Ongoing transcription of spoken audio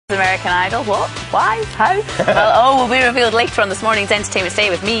American Idol. What? Why? How? Well, will be revealed later on this morning's Entertainment Today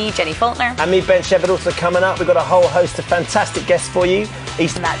with me, Jenni Falconer. And me, Ben Shepherd. Also coming up, we've got a whole host of fantastic guests for you. In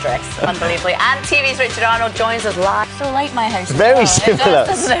that dress, unbelievably. And TV's Richard Arnold joins us live. So like my house. Very similar,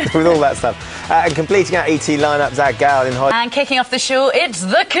 doesn't it? with all that stuff. And completing our ET lineup, Zach Gal in Hollywood. And kicking off the show, it's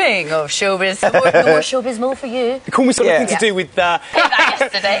the king of showbiz. No more showbiz more for you. Call me something to do with... that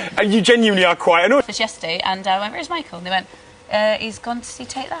yesterday. You genuinely are quite annoyed. It was yesterday, and I went, where's Michael? And they went, he's gone to see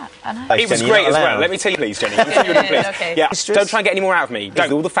Take That. And it was great as well. Let me tell you, please, Jenny. Okay. Yeah, don't try and get any more out of me.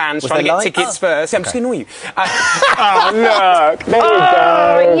 Don't. All the fans trying to get tickets first. I'm just going to annoy you. Oh, look. There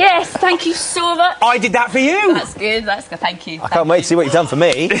you go. Yes, thank you so much. I did that for you. That's good. That's good. Thank you. I can't wait to see what you've done for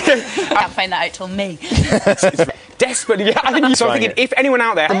me. I can't find that out till May. Desperately. Yeah, I think so. I'm thinking, if anyone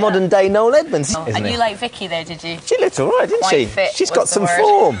out there... The modern day Noel Edmonds, isn't And he? you like Vicky there, did you? She looked all right, didn't Quite she? fit She's was got the some word.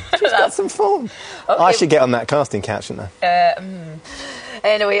 form. She's got some form. Okay. I should get on that casting couch, shouldn't I?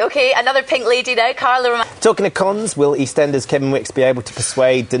 Anyway, okay, another pink lady now, Carla. Talking of cons, will EastEnders Kevin Wicks be able to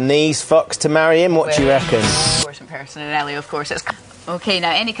persuade Denise Fox to marry him? What do you reckon? Important person in Ellie, of course. It's okay,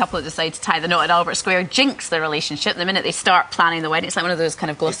 now any couple that decide to tie the knot at Albert Square jinx their relationship the minute they start planning the wedding. It's like one of those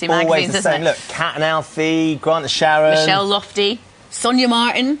kind of glossy magazines, Always the isn't same. it? Look, Kat and Alfie, Grant and Sharon, Michelle Lofty, Sonia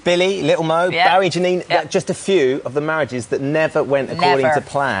Martin, Billy, Little Mo, Barry, Janine. Just a few of the marriages that never went according to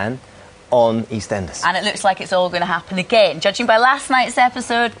plan on EastEnders. And it looks like it's all going to happen again. Judging by last night's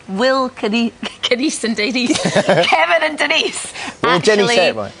episode, will Denise and Denise, Kevin and Denise,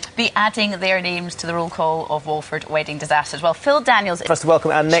 actually be adding their names to the roll call of Walford wedding disasters? Well, Phil Daniels... For us to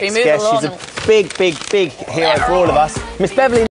welcome our next guest, she's a big, big, big hero for all of us, Miss Beverly.